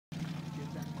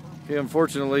Okay,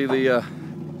 unfortunately, the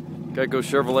Geico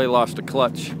Chevrolet lost a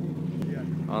clutch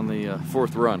on the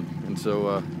fourth run, and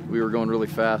so we were going really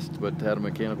fast, but had a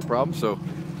mechanical problem. So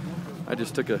I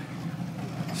just took a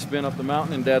spin up the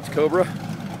mountain in Dad's Cobra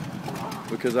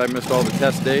because I missed all the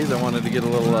test days. I wanted to get a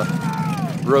little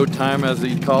road time, as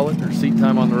he'd call it, or seat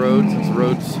time on the road, since the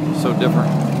road's so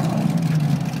different.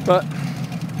 But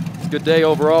it's a good day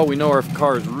overall. We know our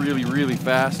car is really, really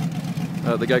fast.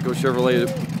 The Geico Chevrolet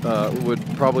would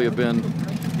probably have been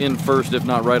in first, if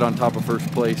not right on top of first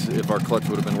place, if our clutch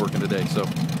would have been working today. So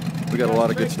we got a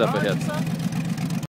lot of good stuff ahead.